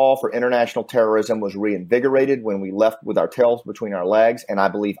clarion call for international terrorism was reinvigorated when we left with our tails between our legs. And I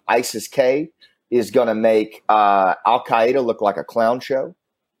believe ISIS-K is going to make Al-Qaeda look like a clown show.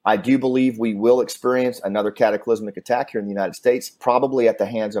 I do believe we will experience another cataclysmic attack here in the United States, probably at the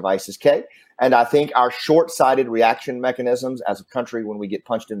hands of ISIS-K. And I think our short-sighted reaction mechanisms as a country when we get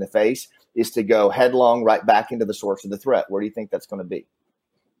punched in the face is to go headlong right back into the source of the threat. Where do you think that's going to be?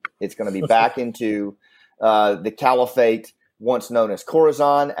 It's going to be back into the caliphate, once known as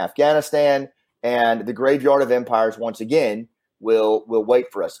Khorasan, Afghanistan, and the graveyard of empires once again will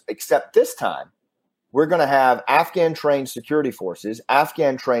wait for us. Except this time, we're going to have Afghan-trained security forces,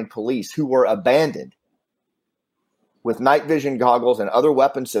 Afghan-trained police who were abandoned with night vision goggles and other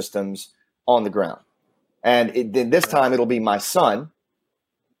weapon systems on the ground. And then this time it'll be my son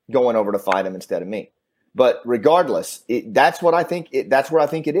going over to fight him instead of me. But regardless, that's what I think. That's where I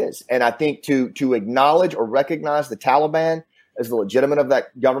think it is. And I think to acknowledge or recognize the Taliban as the legitimate of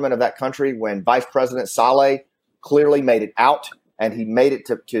that government of that country, when Vice President Saleh clearly made it out and he made it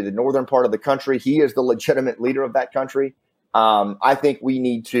to the northern part of the country, he is the legitimate leader of that country. I think we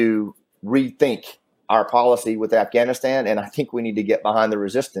need to rethink our policy with Afghanistan, and I think we need to get behind the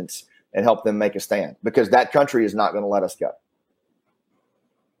resistance and help them make a stand, because that country is not going to let us go.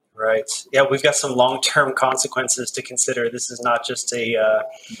 Right. Yeah, we've got some long-term consequences to consider. This is not just a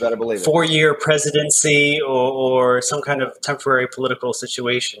 4-year presidency or some kind of temporary political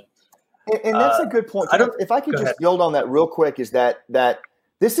situation. And that's a good point. If I could just build on that real quick, is that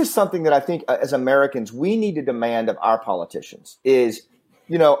this is something that I think as Americans we need to demand of our politicians is,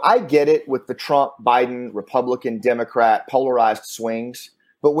 I get it with the Trump, Biden, Republican, Democrat polarized swings.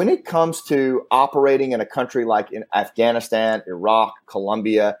 But when it comes to operating in a country like in Afghanistan, Iraq,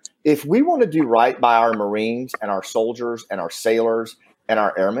 Colombia, if we want to do right by our Marines and our soldiers and our sailors and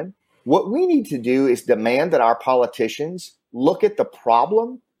our airmen, what we need to do is demand that our politicians look at the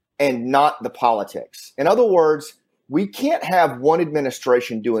problem and not the politics. In other words, we can't have one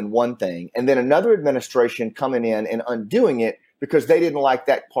administration doing one thing and then another administration coming in and undoing it because they didn't like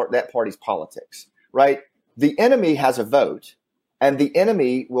that party's politics, right? The enemy has a vote. And the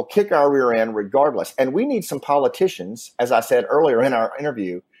enemy will kick our rear end regardless. And we need some politicians, as I said earlier in our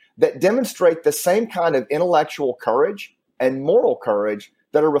interview, that demonstrate the same kind of intellectual courage and moral courage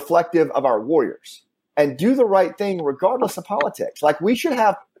that are reflective of our warriors and do the right thing regardless of politics. Like, we should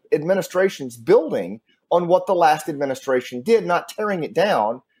have administrations building on what the last administration did, not tearing it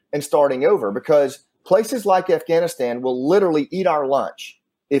down and starting over, because places like Afghanistan will literally eat our lunch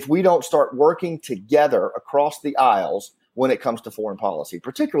if we don't start working together across the aisles when it comes to foreign policy,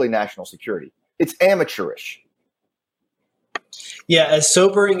 particularly national security. It's amateurish. Yeah, as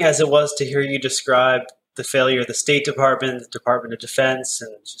sobering as it was to hear you describe the failure of the State Department, the Department of Defense,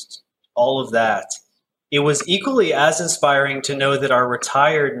 and just all of that, it was equally as inspiring to know that our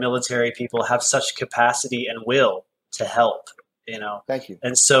retired military people have such capacity and will to help. Thank you.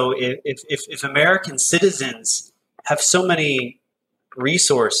 And so if American citizens have so many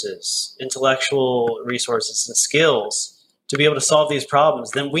resources, intellectual resources and skills to be able to solve these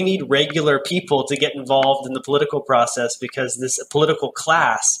problems, then we need regular people to get involved in the political process, because this political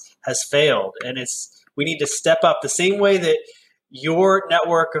class has failed. And we need to step up the same way that your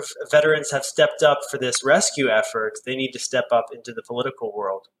network of veterans have stepped up for this rescue effort. They need to step up into the political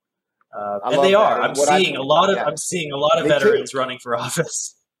world. And they are. I'm seeing a lot of veterans running for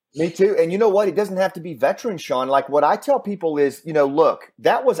office. Me too. And you know what? It doesn't have to be veterans, Sean. Like, what I tell people is, look,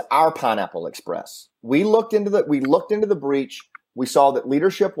 that was our Pineapple Express. We looked into the breach. We saw that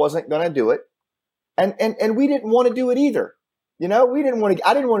leadership wasn't going to do it. And we didn't want to do it either. I didn't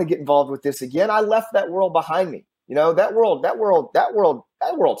want to get involved with this again. I left that world behind me. That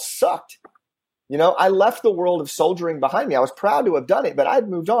world sucked. I left the world of soldiering behind me. I was proud to have done it, but I'd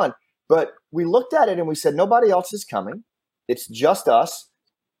moved on. But we looked at it and we said, nobody else is coming. It's just us.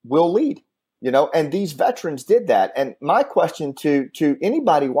 We'll lead, and these veterans did that. And my question to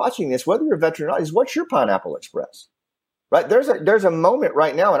anybody watching this, whether you're a veteran or not, is what's your Pineapple Express? right? There's a moment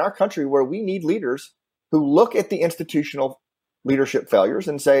right now in our country where we need leaders who look at the institutional leadership failures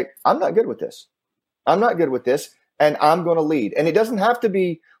and say, I'm not good with this. I'm not good with this, and I'm going to lead. And it doesn't have to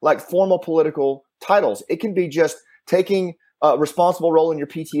be like formal political titles. It can be just taking a responsible role in your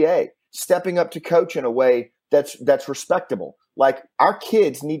PTA, stepping up to coach in a way that's respectable. Like, our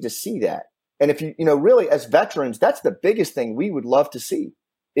kids need to see that. And if you really, as veterans, that's the biggest thing we would love to see,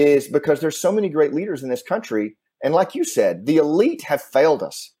 is because there's so many great leaders in this country. And like you said, the elite have failed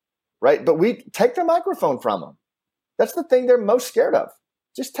us, right? But we take the microphone from them. That's the thing they're most scared of.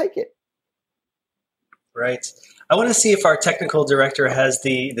 Just take it. Right. I want to see if our technical director has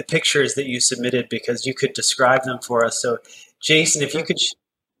the pictures that you submitted, because you could describe them for us. So, Jason, if you could.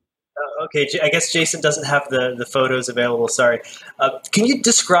 Okay, I guess Jason doesn't have the photos available. Sorry. Can you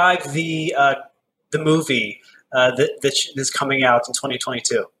describe the movie that is coming out in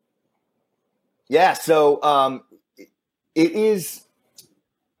 2022? Yeah. So it is.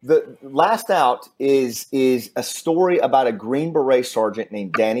 The Last Out is a story about a Green Beret sergeant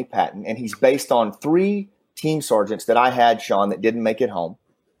named Danny Patton, and he's based on 3 team sergeants that I had, Sean, that didn't make it home.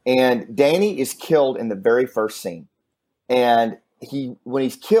 And Danny is killed in the very first scene. And when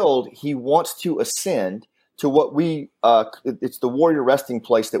he's killed, he wants to ascend to what it's the warrior resting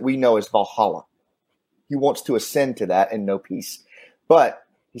place that we know as Valhalla. He wants to ascend to that and know peace. But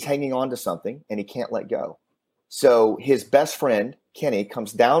he's hanging on to something, and he can't let go. So his best friend, Kenny,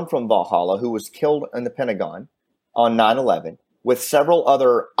 comes down from Valhalla, who was killed in the Pentagon on 9/11, with several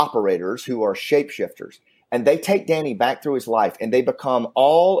other operators who are shapeshifters. And they take Danny back through his life, and they become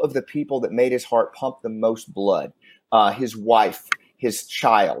all of the people that made his heart pump the most blood. His wife, his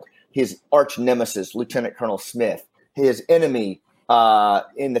child, his arch nemesis, Lieutenant Colonel Smith, his enemy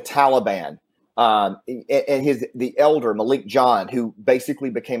in the Taliban, and the elder, Malik John, who basically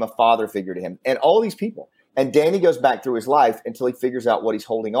became a father figure to him, and all these people. And Danny goes back through his life until he figures out what he's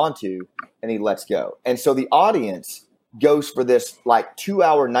holding on to, and he lets go. And so the audience goes for this like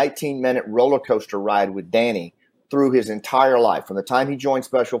 2-hour, 19-minute roller coaster ride with Danny through his entire life, from the time he joined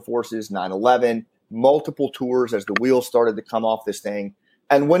Special Forces, 9/11, multiple tours as the wheels started to come off this thing.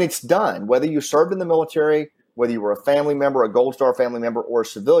 And when it's done, whether you served in the military, whether you were a family member, a Gold Star family member, or a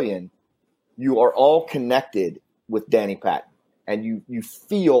civilian, you are all connected with Danny Patton. And you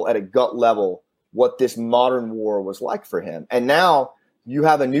feel at a gut level what this modern war was like for him. And now you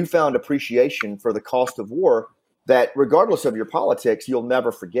have a newfound appreciation for the cost of war that, regardless of your politics, you'll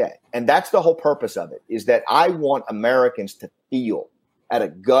never forget. And that's the whole purpose of it, is that I want Americans to feel at a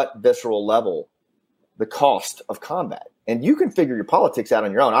gut, visceral level the cost of combat. And you can figure your politics out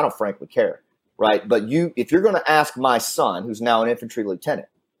on your own. I don't frankly care, right? But if you're going to ask my son, who's now an infantry lieutenant,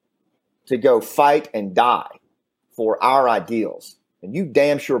 to go fight and die for our ideals, and you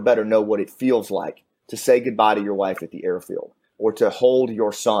damn sure better know what it feels like to say goodbye to your wife at the airfield, or to hold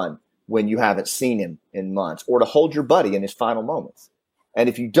your son when you haven't seen him in months, or to hold your buddy in his final moments. And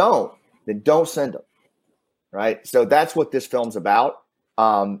if you don't, then don't send him, right? So that's what this film's about.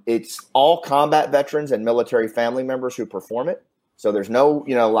 It's all combat veterans and military family members who perform it. So there's no,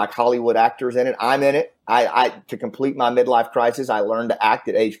 like Hollywood actors in it. I'm in it. I to complete my midlife crisis, I learned to act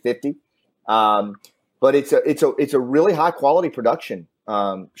at age 50. But it's a really high quality production,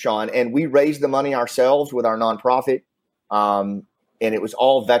 Sean, and we raised the money ourselves with our nonprofit. And it was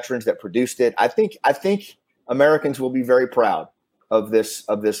all veterans that produced it. I think Americans will be very proud of this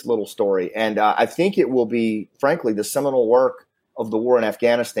little story. And I think it will be, frankly, the seminal work of the war in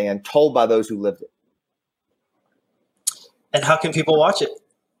Afghanistan told by those who lived it. And how can people watch it?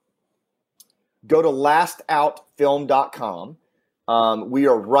 Go to lastoutfilm.com. We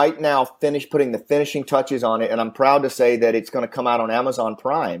are right now putting the finishing touches on it, and I'm proud to say that it's going to come out on Amazon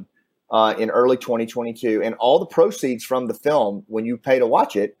Prime in early 2022. And all the proceeds from the film, when you pay to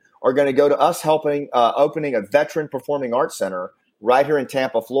watch it, are going to go to us helping opening a veteran performing arts center right here in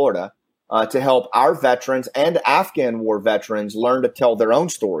Tampa, Florida, to help our veterans and Afghan war veterans learn to tell their own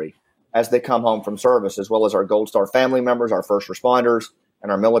story as they come home from service, as well as our Gold Star family members, our first responders, and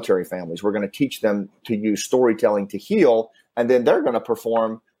our military families. We're going to teach them to use storytelling to heal, and then they're going to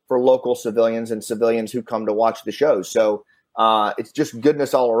perform for local civilians and civilians who come to watch the shows. So it's just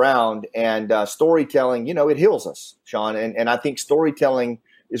goodness all around, and storytelling, it heals us, Sean. And I think storytelling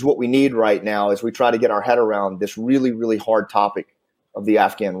is what we need right now as we try to get our head around this really, really hard topic of the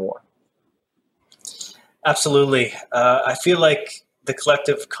Afghan war. Absolutely. I feel like the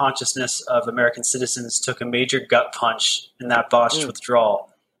collective consciousness of American citizens took a major gut punch in that botched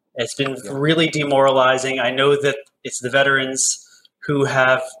withdrawal. It's been really demoralizing. I know that it's the veterans who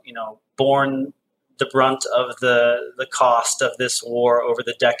have, borne the brunt of the cost of this war over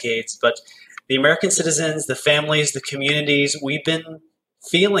the decades, but the American citizens, the families, the communities, we've been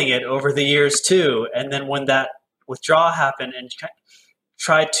feeling it over the years too. And then when that withdrawal happened and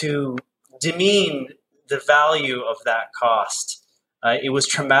tried to demean the value of that cost, it was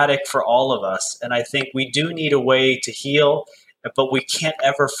traumatic for all of us. And I think we do need a way to heal, but we can't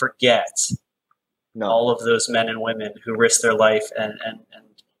ever forget all of those men and women who risked their life and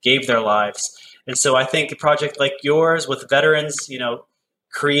gave their lives. And so I think a project like yours with veterans,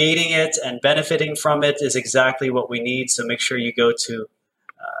 creating it and benefiting from it is exactly what we need. So make sure you go to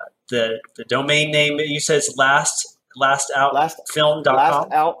the domain name you said is lastoutfilm.com.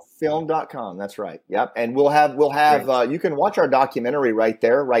 Lastoutfilm.com. That's right. Yep. And we'll have you can watch our documentary right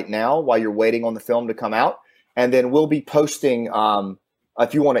there right now while you're waiting on the film to come out. And then we'll be posting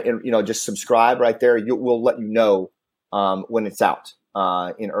if you want to just subscribe right there, we'll let you know when it's out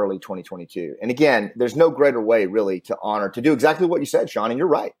in early 2022. And again, there's no greater way really to do exactly what you said, Sean, and you're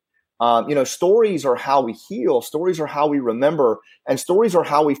right. Stories are how we heal, stories are how we remember, and stories are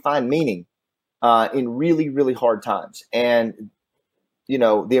how we find meaning in really, really hard times. And,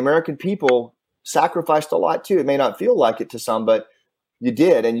 the American people sacrificed a lot too. It may not feel like it to some, but you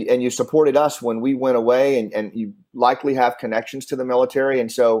did. And you supported us when we went away, and you likely have connections to the military. And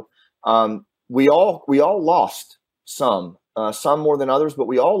so we all lost some more than others, but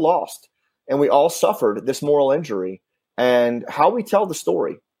we all lost, and we all suffered this moral injury. And how we tell the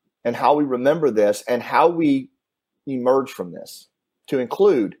story and how we remember this and how we emerge from this, to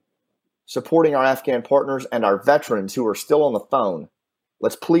include supporting our Afghan partners and our veterans who are still on the phone.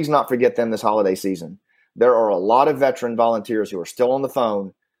 Let's please not forget them this holiday season. There are a lot of veteran volunteers who are still on the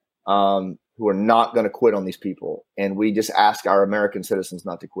phone, who are not going to quit on these people. And we just ask our American citizens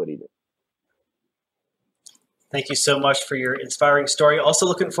not to quit either. Thank you so much for your inspiring story. Also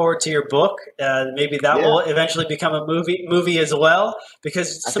looking forward to your book. Maybe that will eventually become a movie as well,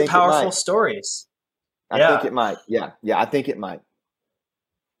 because it's some powerful stories. I think it might. Yeah, I think it might.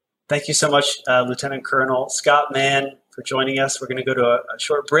 Thank you so much, Lieutenant Colonel Scott Mann, for joining us. We're going to go to a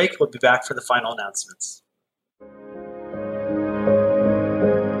short break. We'll be back for the final announcements.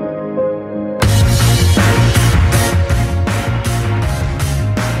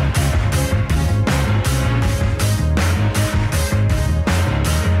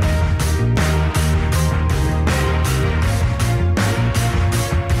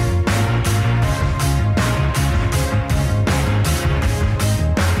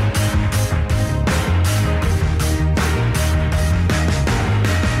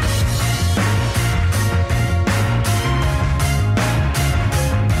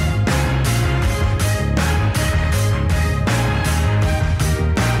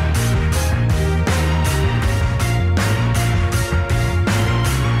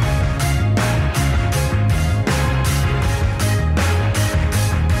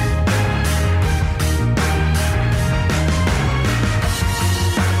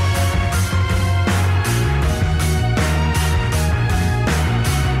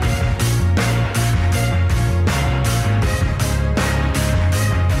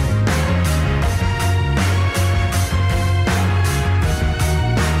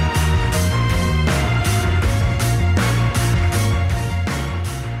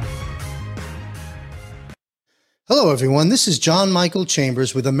 Hello, everyone. This is John Michael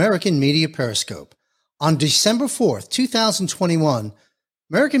Chambers with American Media Periscope. On December 4th, 2021,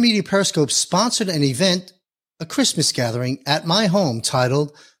 American Media Periscope sponsored an event, a Christmas gathering at my home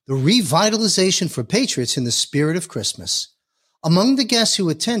titled The Revitalization for Patriots in the Spirit of Christmas. Among the guests who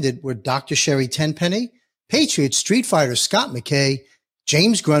attended were Dr. Sherry Tenpenny, Patriot Street Fighter Scott McKay,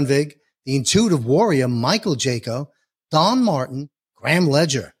 James Grunwig, the Intuitive Warrior Michael Jaco, Don Martin, Graham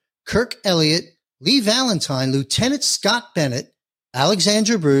Ledger, Kirk Elliott, Lee Valentine, Lieutenant Scott Bennett,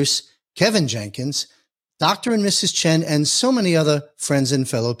 Alexandra Bruce, Kevin Jenkins, Dr. and Mrs. Chen, and so many other friends and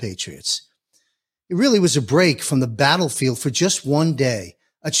fellow patriots. It really was a break from the battlefield for just one day,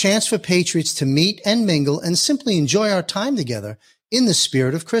 a chance for patriots to meet and mingle and simply enjoy our time together in the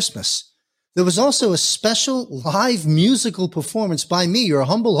spirit of Christmas. There was also a special live musical performance by me, your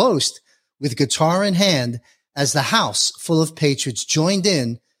humble host, with guitar in hand, as the house full of patriots joined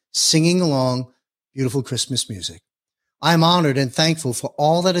in, singing along beautiful Christmas music. I am honored and thankful for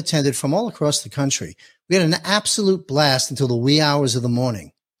all that attended from all across the country. We had an absolute blast until the wee hours of the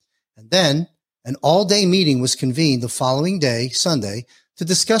morning. And then an all-day meeting was convened the following day, Sunday, to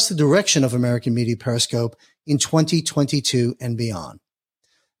discuss the direction of American Media Periscope in 2022 and beyond.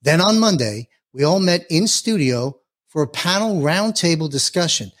 Then on Monday, we all met in studio for a panel roundtable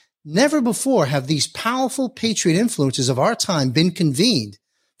discussion. Never before have these powerful patriot influencers of our time been convened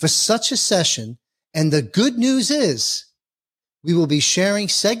for such a session. And the good news is we will be sharing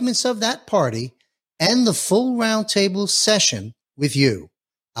segments of that party and the full roundtable session with you,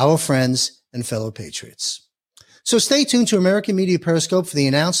 our friends and fellow patriots. So stay tuned to American Media Periscope for the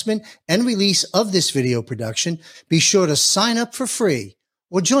announcement and release of this video production. Be sure to sign up for free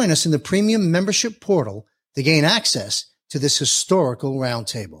or join us in the premium membership portal to gain access to this historical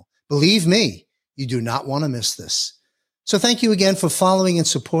roundtable. Believe me, you do not want to miss this. So thank you again for following and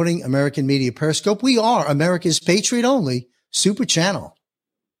supporting American Media Periscope. We are America's Patriot-only super channel.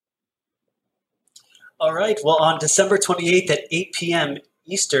 All right. Well, on December 28th at 8 p.m.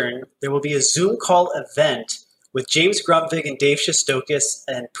 Eastern, there will be a Zoom call event with James Grumvig and Dave Shostokis,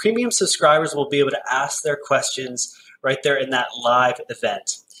 and premium subscribers will be able to ask their questions right there in that live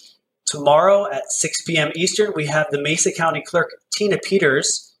event. Tomorrow at 6 p.m. Eastern, we have the Mesa County Clerk, Tina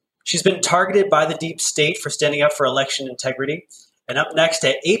Peters. She's been targeted by the deep state for standing up for election integrity. And up next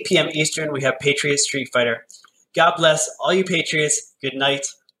at 8 p.m. Eastern, we have Patriot Street Fighter. God bless all you Patriots. Good night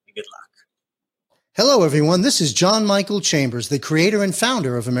and good luck. Hello, everyone. This is John Michael Chambers, the creator and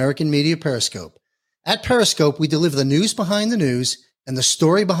founder of American Media Periscope. At Periscope, we deliver the news behind the news and the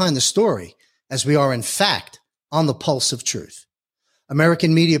story behind the story, as we are, in fact, on the pulse of truth.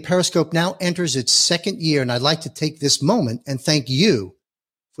 American Media Periscope now enters its second year, and I'd like to take this moment and thank you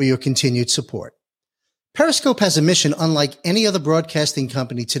for your continued support. Periscope has a mission unlike any other broadcasting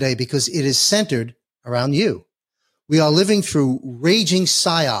company today because it is centered around you. We are living through raging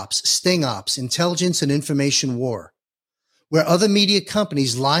psyops, sting ops, intelligence and information war, where other media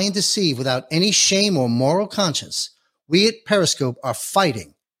companies lie and deceive without any shame or moral conscience. We at Periscope are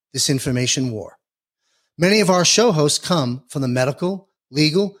fighting this information war. Many of our show hosts come from the medical,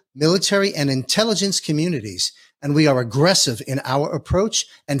 legal, military, and intelligence communities, and we are aggressive in our approach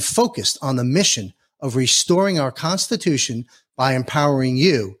and focused on the mission of restoring our Constitution by empowering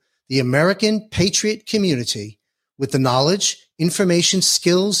you, the American patriot community, with the knowledge, information,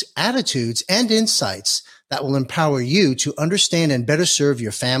 skills, attitudes, and insights that will empower you to understand and better serve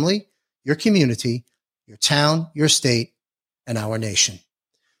your family, your community, your town, your state, and our nation.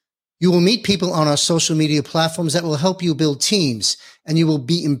 You will meet people on our social media platforms that will help you build teams, and you will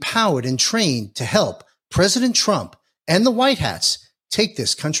be empowered and trained to help President Trump and the White Hats take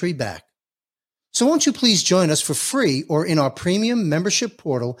this country back. So won't you please join us for free or in our premium membership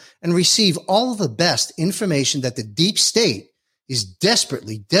portal and receive all of the best information that the deep state is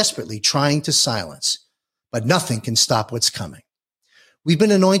desperately, desperately trying to silence. But nothing can stop what's coming. We've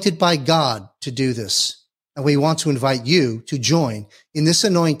been anointed by God to do this, and we want to invite you to join in this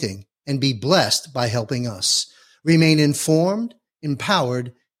anointing and be blessed by helping us. Remain informed,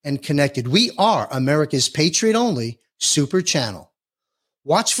 empowered, and connected. We are America's Patriot-only super channel.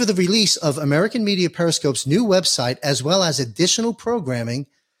 Watch for the release of American Media Periscope's new website as well as additional programming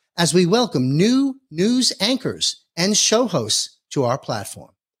as we welcome new news anchors and show hosts to our platform.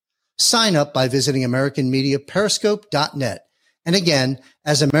 Sign up by visiting AmericanMediaPeriscope.net. And again,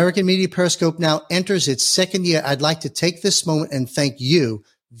 as American Media Periscope now enters its second year, I'd like to take this moment and thank you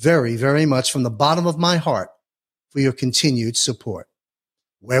very, very much from the bottom of my heart for your continued support.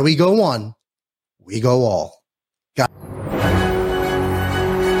 Where we go one, we go all.